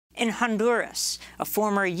In Honduras, a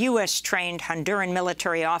former U.S.-trained Honduran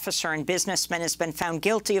military officer and businessman has been found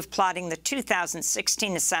guilty of plotting the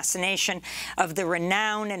 2016 assassination of the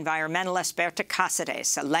renowned environmentalist Berta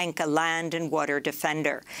Cáceres, a Lenca land and water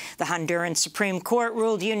defender. The Honduran Supreme Court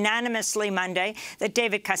ruled unanimously Monday that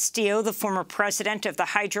David Castillo, the former president of the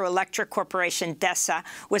Hidroelectric corporation DESA,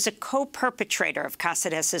 was a co-perpetrator of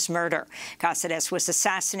Cáceres' murder. Cáceres was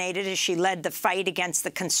assassinated as she led the fight against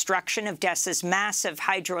the construction of DESA's massive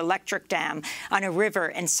hydroelectric dam on a river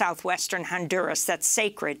in southwestern Honduras that's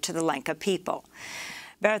sacred to the Lenca people.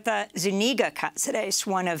 Berta Cáceres,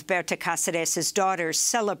 one of Berta Cáceres' daughters,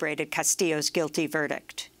 celebrated Castillo's guilty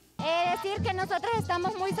verdict. Decir que nosotros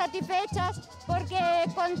estamos muy satisfechas porque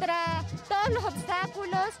contra todos los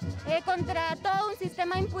obstáculos, contra todo un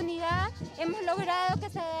sistema de impunidad, hemos logrado que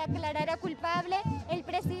se declarara culpable el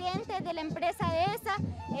presidente de la empresa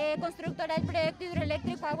DESA, constructora del proyecto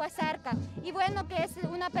hidroeléctrico Agua, y bueno, que es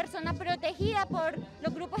una persona protegida por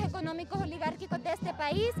los grupos económicos oligárquicos de este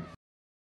país.